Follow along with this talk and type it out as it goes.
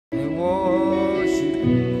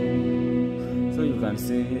can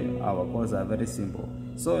see our chords are very simple.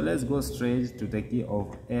 So let's go straight to the key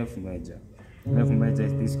of F major. F major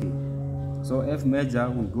is this key. So F major,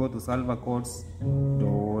 we go to Salfa-chords,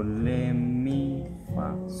 do, re, mi,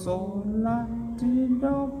 fa, sol, la, ti,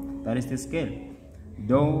 do. That is the scale.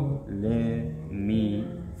 Do, re, mi,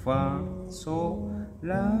 fa, sol,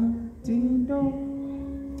 la, ti, do.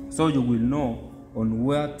 So you will know on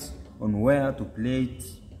where to play it,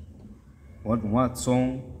 what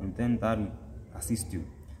song, and then that will assist you.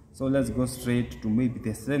 So let's go straight to maybe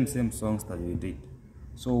the same songs that we did.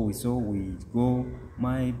 So we go,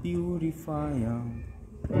 my beautifier,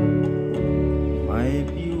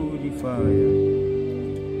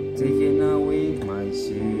 taking away my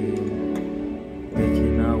shame,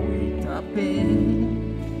 taking away the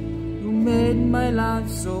pain. You made my life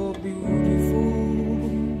so beautiful,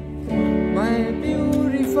 my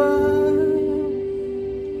beautifier,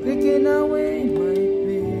 taking away my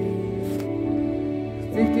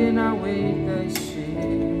pain, taking away the shame.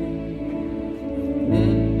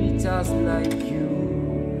 Made me just like you.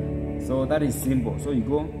 So that is simple. So you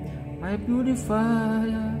go, my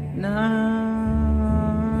beautifier, nah.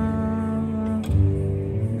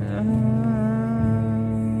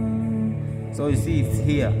 So you see it's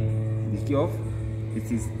here. The key of it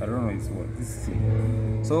is, I don't know it's what this is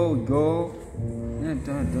here. So we go.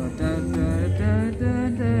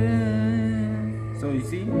 So you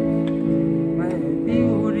see, my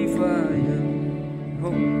beautifier,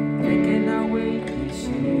 oh, taking away the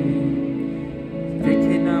shame,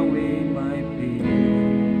 taking away my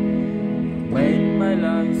pain, made my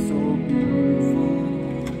life so beautiful,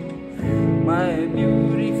 my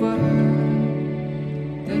beautifier,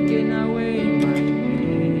 taking away my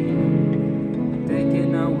pain,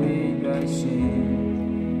 taking away the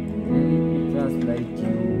shame, just like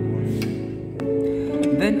you.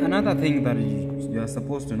 Then another thing that you are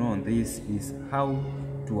supposed to know on this is how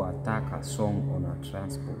to attack a song on a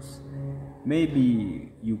transpose.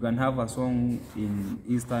 Maybe you can have a song in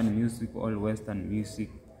Eastern music or Western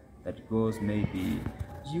music that goes maybe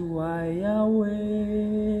you are Yahweh.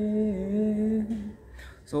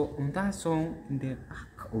 So on that song, in the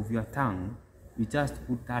back of your tongue, you just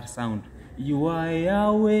put that sound, you are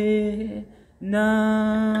Yahweh.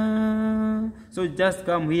 Nah. So just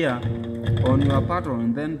come here on your pattern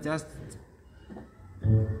and then just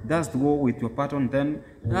go with your pattern, then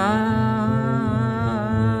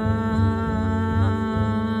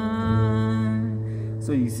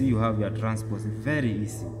so you see you have your transpose. It's very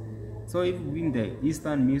easy. So if in the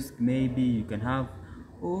Eastern music, maybe you can have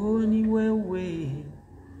oh ni wewe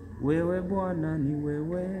bwana ni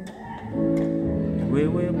wewe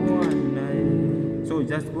bwana. So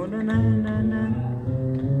just go na na na na.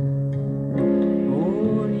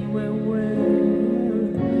 Oh ni wewe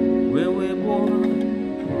bwana.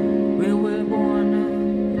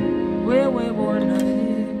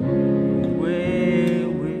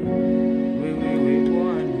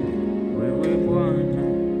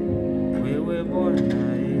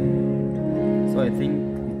 So I think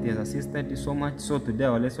it has assisted you so much. So today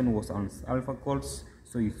our lesson was on Salfa-chords.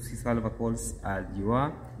 So you see Salfa-chords as you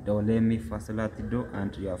are, do, re, mi, fa, sol, la, ti, do,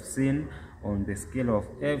 and you have seen on the scale of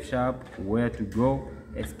F sharp where to go,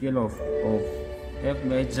 a scale of F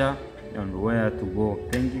major and where to go.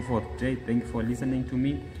 Thank you for today. Thank you for listening to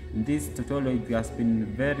me. In this tutorial, it has been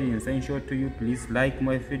very essential to you. Please like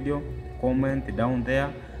my video, comment down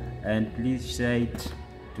there, and please share it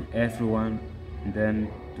to everyone, and then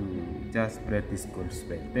to just spread this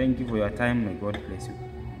gospel. Thank you for your time. May God bless you.